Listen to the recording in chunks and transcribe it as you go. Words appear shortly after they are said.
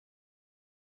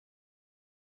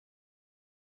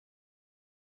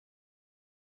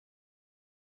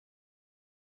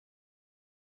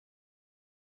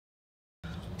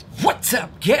What's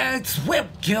up, guys?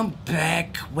 Welcome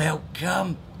back.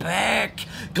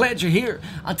 Glad you're here.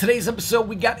 On today's episode,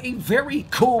 we got a very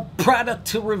cool product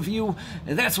to review.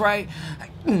 That's right.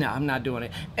 No, I'm not doing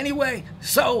it. Anyway,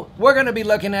 so we're going to be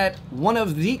looking at one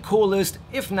of the coolest,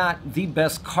 if not the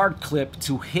best card clip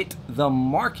to hit the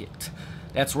market.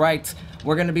 That's right.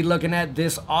 We're going to be looking at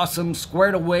this awesome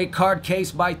squared away card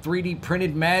case by 3D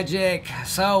Printed Magic.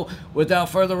 So, without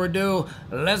further ado,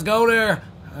 let's go there.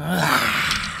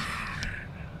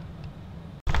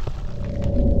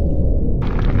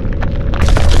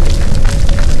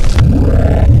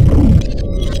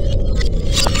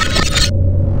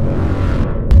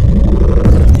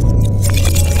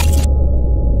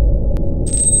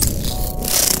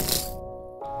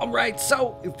 Alright,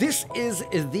 so this is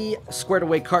the squared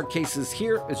away card cases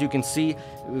here. As you can see,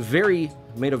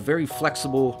 made of very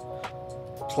flexible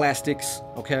plastics,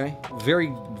 okay?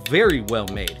 Very well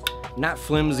made. Not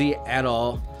flimsy at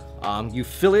all. You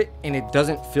fill it and it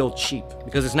doesn't feel cheap,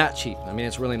 because it's not cheap. I mean,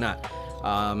 it's really not.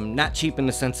 Not cheap in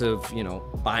the sense of, you know,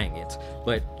 buying it,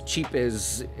 but cheap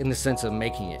is in the sense of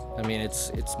making it. I mean,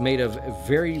 it's made of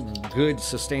very good,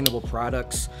 sustainable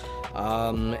products.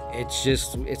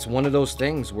 It's one of those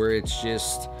things where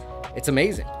it's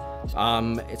amazing.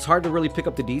 It's hard to really pick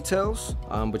up the details,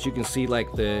 but you can see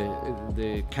like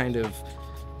the kind of,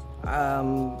 I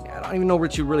don't even know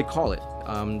what you really call it.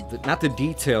 Not the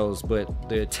details, but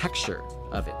the texture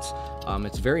of it.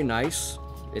 It's very nice.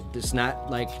 It's not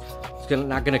like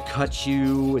not gonna cut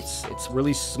you. It's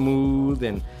really smooth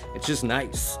and it's just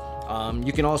nice.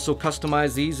 You can also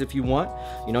customize these if you want.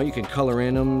 You know, you can color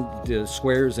in them, the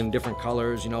squares in different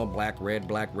colors, you know, black, red,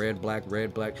 black, red, black,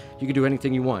 red, black. You can do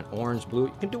anything you want. Orange, blue,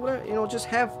 you can do whatever, you know, just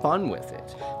have fun with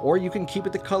it. Or you can keep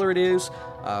it the color it is,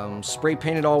 spray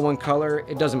paint it all one color,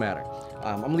 it doesn't matter.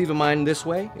 I'm leaving mine this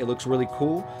way. It looks really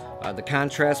cool. The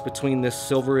contrast between this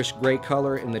silverish gray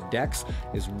color and the decks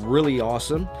is really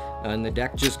awesome. And the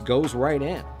deck just goes right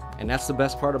in. And that's the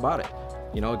best part about it.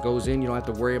 You know, it goes in, you don't have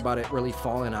to worry about it really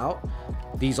falling out.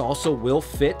 These also will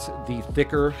fit the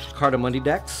thicker Cardamundi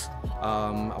decks.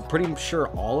 I'm pretty sure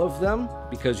all of them,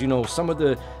 because, you know, some of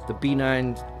the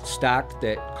B9 stock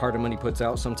that Cardamundi puts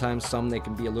out, sometimes they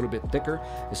can be a little bit thicker,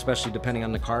 especially depending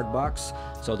on the card box.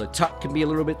 So the tuck can be a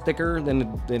little bit thicker than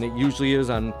it usually is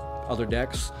on other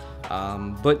decks,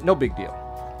 but no big deal.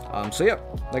 So yeah,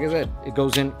 like I said, it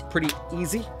goes in pretty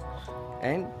easy.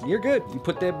 And you're good. You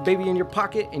put that baby in your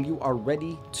pocket and you are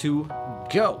ready to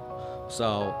go.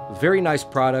 So, very nice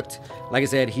product. Like I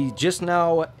said, he just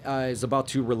now is about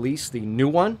to release the new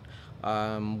one,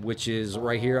 which is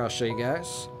right here. I'll show you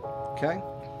guys. Okay.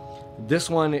 This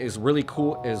one is really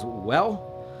cool as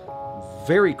well.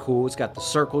 Very cool. It's got the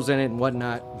circles in it and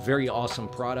whatnot. Very awesome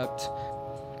product.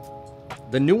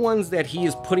 The new ones that he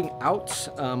is putting out,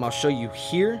 I'll show you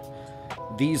here.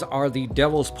 These are the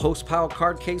Devil's Postpile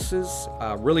card cases.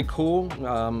 Really cool.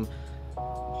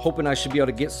 Hoping I should be able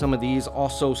to get some of these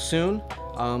also soon.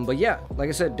 But yeah, like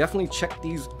I said, definitely check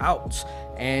these out.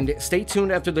 And stay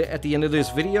tuned at the end of this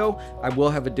video. I will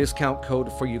have a discount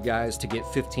code for you guys to get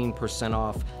 15%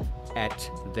 off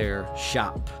at their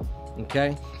shop.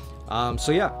 Okay?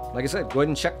 So yeah, like I said, go ahead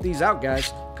and check these out,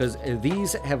 guys, because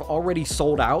these have already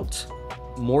sold out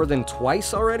more than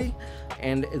twice already,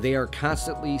 and they are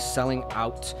constantly selling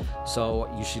out. So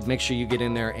you should make sure you get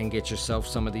in there and get yourself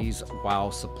some of these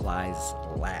while supplies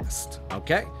last.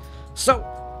 Okay, so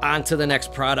on to the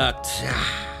next product.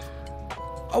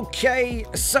 Okay,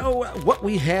 so what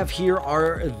we have here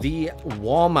are the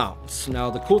wall mounts. Now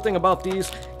the cool thing about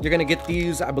these, you're gonna get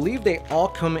these, I believe they all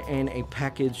come in a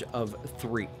package of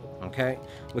 3, okay,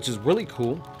 which is really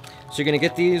cool. So you're gonna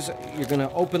get these, you're gonna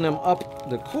open them up.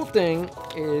 The cool thing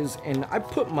is, and I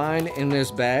put mine in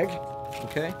this bag,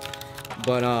 okay?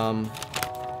 But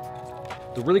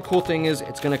the really cool thing is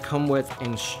it's gonna come with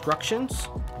instructions,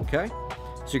 okay?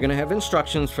 So you're gonna have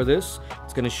instructions for this.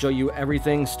 It's gonna show you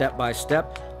everything step by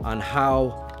step on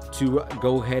how to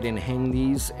go ahead and hang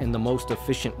these in the most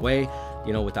efficient way,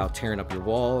 you know, without tearing up your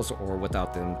walls or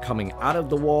without them coming out of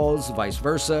the walls, vice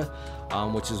versa,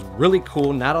 which is really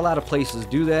cool. Not a lot of places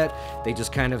do that. They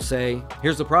just kind of say,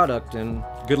 here's the product and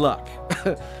good luck,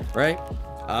 right?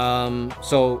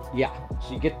 So yeah,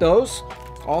 so you get those.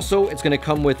 Also, it's gonna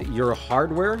come with your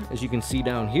hardware. As you can see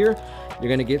down here, you're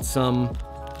gonna get some,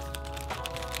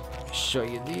 show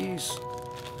you these,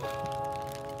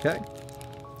 okay?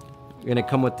 You're gonna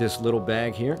come with this little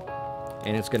bag here,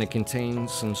 and it's gonna contain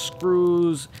some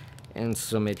screws and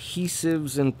some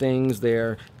adhesives and things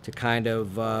there to kind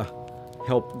of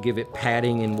help give it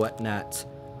padding and whatnot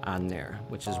on there,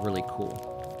 which is really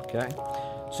cool. Okay,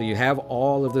 so you have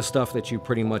all of the stuff that you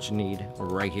pretty much need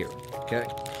right here. Okay,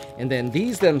 And then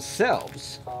these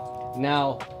themselves,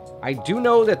 now I do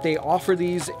know that they offer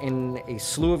these in a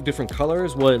slew of different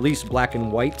colors. Well, at least black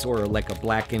and white, or like a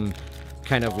black and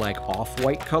kind of like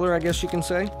off-white color, I guess you can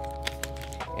say.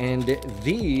 And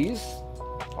these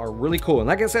are really cool. And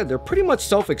like I said, they're pretty much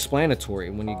self-explanatory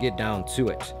when you get down to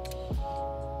it.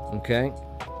 Okay.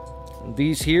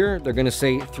 These here, they're going to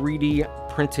say 3D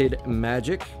printed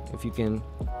magic. If you can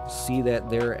see that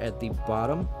there at the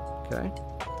bottom. Okay.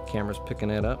 Camera's picking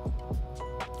that up.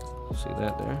 See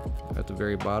that there at the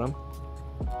very bottom.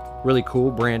 Really cool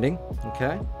branding.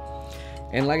 Okay.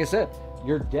 And like I said,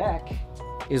 your deck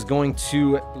is going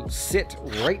to sit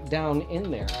right down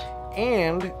in there.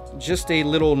 And just a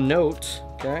little note,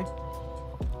 okay?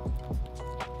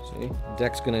 See,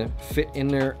 deck's gonna fit in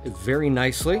there very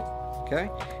nicely, okay?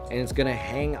 And it's gonna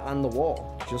hang on the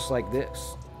wall, just like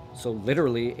this. So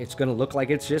literally, it's gonna look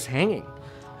like it's just hanging,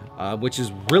 which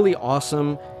is really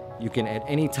awesome. You can at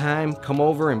any time come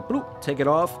over and bloop, take it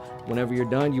off. Whenever you're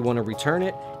done, you wanna return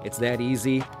it. It's that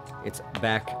easy. It's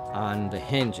back on the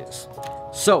hinges.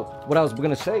 So what I was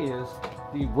gonna say is,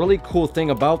 the really cool thing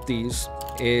about these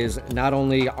is not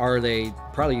only are they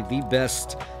probably the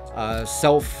best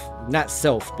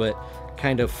but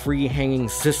kind of free hanging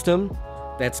system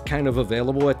that's kind of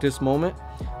available at this moment,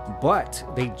 but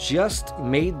they just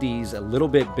made these a little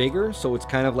bit bigger, so it's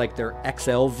kind of like their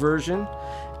XL version,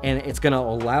 and it's going to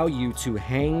allow you to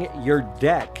hang your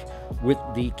deck with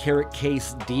the Carrot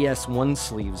Case DS1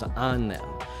 sleeves on them,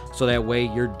 so that way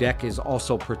your deck is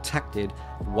also protected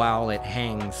while it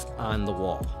hangs on the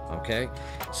wall. Okay,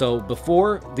 so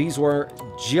before, these were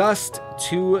just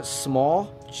too small,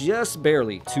 just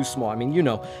barely too small. I mean, you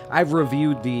know, I've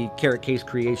reviewed the Carrot Case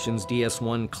Creations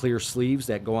DS1 clear sleeves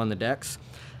that go on the decks,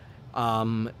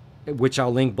 which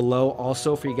I'll link below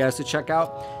also for you guys to check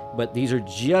out, but these are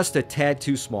just a tad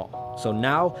too small. So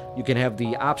now you can have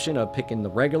the option of picking the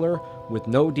regular with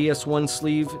no DS1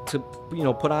 sleeve to, you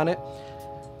know, put on it,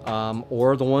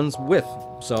 or the ones with.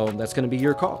 So that's going to be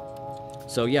your call.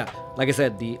 So yeah, like I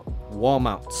said, the wall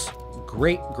mounts,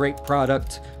 great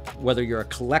product. Whether you're a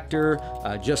collector,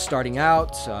 just starting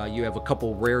out, you have a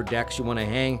couple rare decks you want to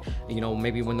hang, you know,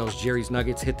 maybe when those Jerry's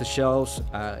Nuggets hit the shelves,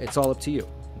 it's all up to you.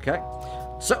 Okay,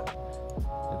 so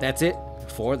that's it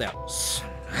for those.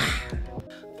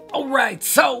 All right,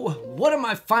 so what are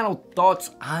my final thoughts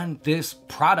on this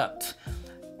product?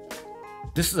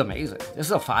 This is amazing. This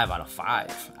is a 5 out of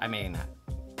 5. I mean,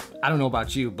 I don't know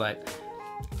about you, but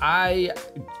I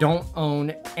don't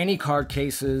own any card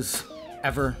cases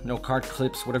ever. No card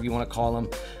clips, whatever you want to call them.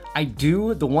 I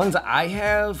do. The ones that I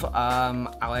have,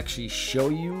 I'll actually show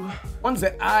you. Ones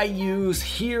that I use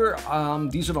here,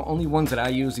 these are the only ones that I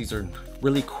use. These are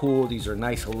really cool. These are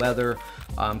nice leather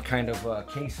kind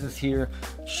of cases here.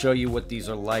 Show you what these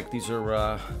are like.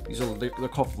 They're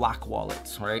called flock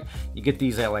wallets, right? You get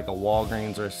these at like a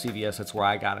Walgreens or a CVS. That's where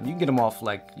I got them. You can get them off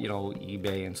like, you know,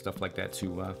 eBay and stuff like that too.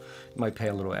 You might pay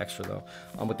a little extra though.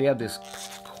 But they have this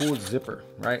cool zipper,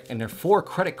 right? And they're for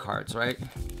credit cards, right?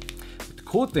 But the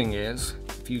cool thing is,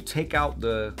 if you take out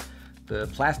the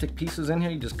plastic pieces in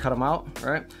here, you just cut them out,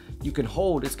 right? You can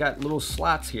hold, it's got little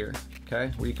slots here,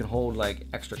 okay, where you can hold like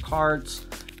extra cards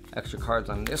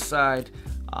on this side,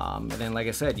 and then like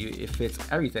I said, it fits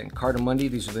everything. Cardamundi,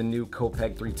 these are the new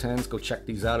Copeg 310s. Go check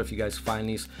these out if you guys find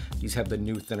these. These have the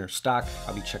new thinner stock.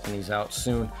 I'll be checking these out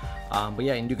soon. But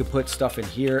yeah, and you can put stuff in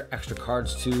here, extra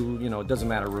cards too, you know, it doesn't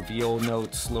matter, reveal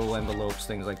notes, little envelopes,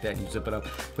 things like that. You zip it up,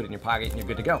 put it in your pocket, and you're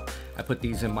good to go. I put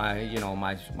these in my, you know,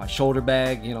 my shoulder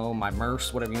bag, you know, my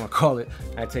purse, whatever you want to call it.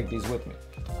 I take these with me.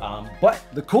 But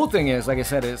the cool thing is, like I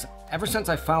said, is ever since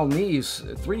I found these,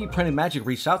 3D Printed Magic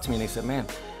reached out to me and they said, man,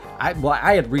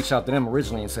 I had reached out to them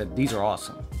originally and said, these are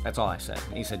awesome. That's all I said.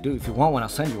 And he said, dude, if you want one, I'll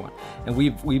send you one. And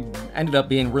we ended up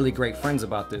being really great friends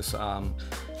about this.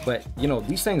 But you know,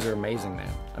 these things are amazing,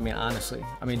 man. I mean, honestly,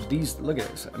 I mean, these, look at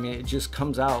this. I mean, it just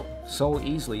comes out so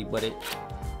easily, but it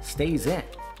stays in,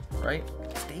 right?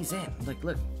 It stays in. Like,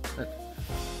 look.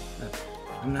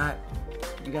 I'm not,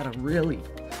 you gotta really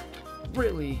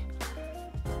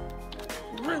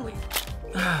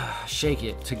shake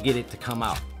it to get it to come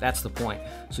out. That's the point.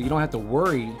 So you don't have to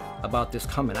worry about this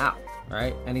coming out,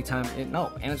 right? Anytime,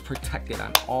 and it's protected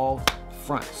on all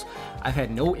fronts. I've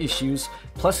had no issues.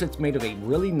 Plus it's made of a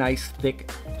really nice thick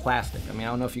plastic. I mean, I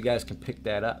don't know if you guys can pick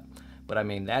that up, but I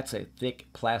mean, that's a thick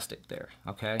plastic there,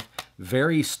 okay?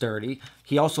 Very sturdy.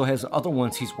 He also has other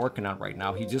ones he's working on right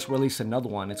now. He just released another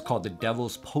one. It's called the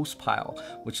Devil's Post Pile,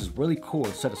 which is really cool.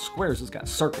 Instead of squares, it's got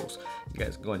circles. You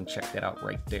guys go ahead and check that out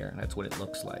right there. That's what it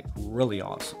looks like. Really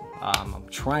awesome. I'm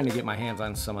trying to get my hands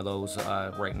on some of those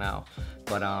right now,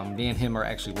 but me and him are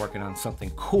actually working on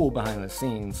something cool behind the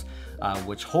scenes,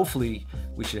 which hopefully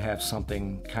we should have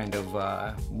something kind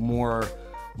of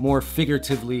more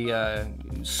figuratively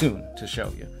soon to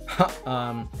show you.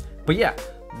 But yeah,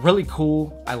 really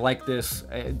cool. I like this.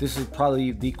 This is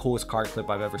probably the coolest card clip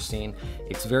I've ever seen.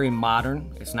 It's very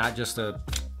modern. It's not just a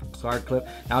card clip.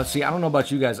 Now see, I don't know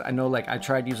about you guys. I know, like, I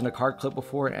tried using a card clip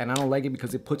before and I don't like it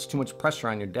because it puts too much pressure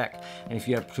on your deck. And if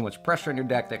you have too much pressure on your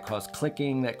deck, that causes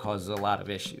clicking, that causes a lot of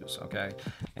issues, okay?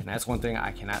 And that's one thing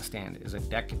I cannot stand, is a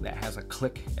deck that has a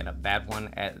click, and a bad one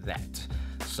at that.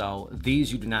 So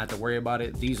these, you do not have to worry about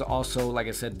it. These also, like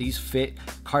I said, these fit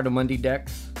Cardamundi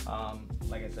decks.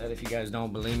 Like I said, if you guys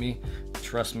don't believe me,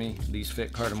 trust me, these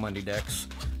fit Cardamundi decks.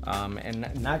 And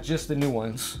not just the new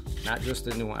ones, not just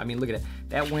the new one. I mean, look at it.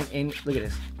 That went in, look at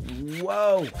this.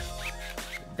 Whoa,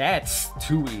 that's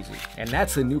too easy. And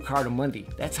that's a new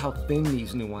Cardamundi. That's how thin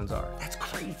these new ones are. That's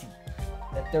crazy.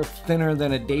 That they're thinner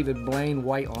than a David Blaine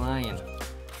White Lion.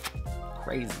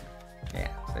 Crazy. Yeah,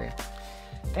 see?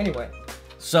 Anyway,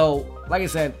 so like I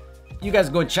said, you guys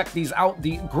go and check these out.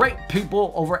 The great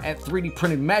people over at 3D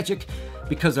Printed Magic,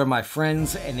 because they're my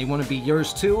friends and they want to be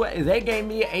yours too, they gave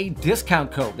me a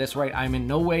discount code. That's right, I'm in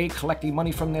no way collecting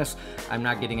money from this. I'm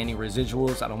not getting any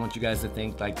residuals. I don't want you guys to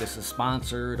think like this is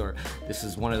sponsored or this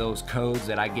is one of those codes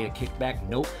that I get a kickback.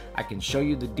 Nope, I can show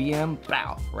you the DM,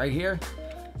 bow, right here.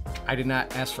 I did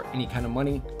not ask for any kind of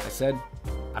money. I said,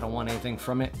 I don't want anything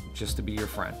from it, just to be your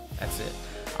friend. That's it.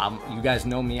 You guys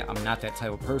know me, I'm not that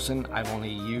type of person. I've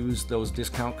only used those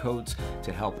discount codes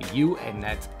to help you, and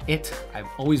that's it. I've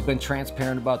always been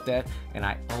transparent about that, and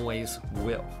I always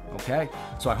will, okay?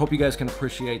 So I hope you guys can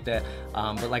appreciate that.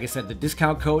 But like I said, the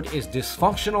discount code is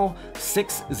Disfunkshinal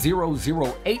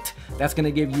 6008. That's gonna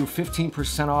give you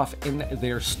 15% off in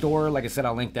their store. Like I said,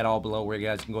 I'll link that all below where you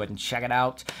guys can go ahead and check it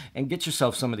out and get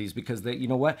yourself some of these, because you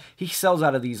know what? He sells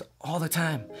out of these all the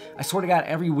time. I swear to God,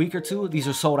 every week or two, these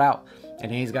are sold out.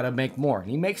 And he's got to make more.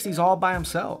 And he makes these all by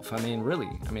himself. I mean, really.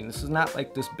 I mean, this is not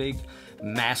like this big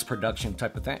mass production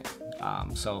type of thing.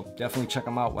 So definitely check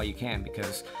him out while you can,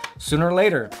 because sooner or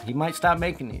later, he might stop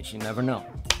making these. You never know.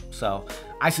 So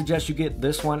I suggest you get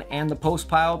this one and the post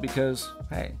pile, because,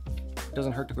 hey, it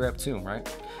doesn't hurt to grab two, right?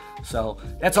 So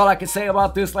that's all I can say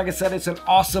about this. Like I said, it's an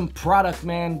awesome product,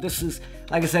 man. This is,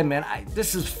 like I said, man,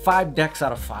 this is 5 decks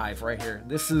out of 5 right here.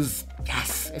 This is,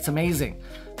 yes, it's amazing.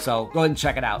 So go ahead and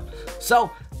check it out. So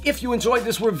if you enjoyed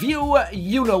this review,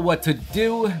 you know what to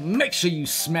do. Make sure you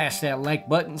smash that like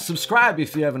button, subscribe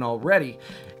if you haven't already,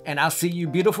 and I'll see you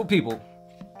beautiful people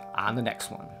on the next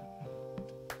one.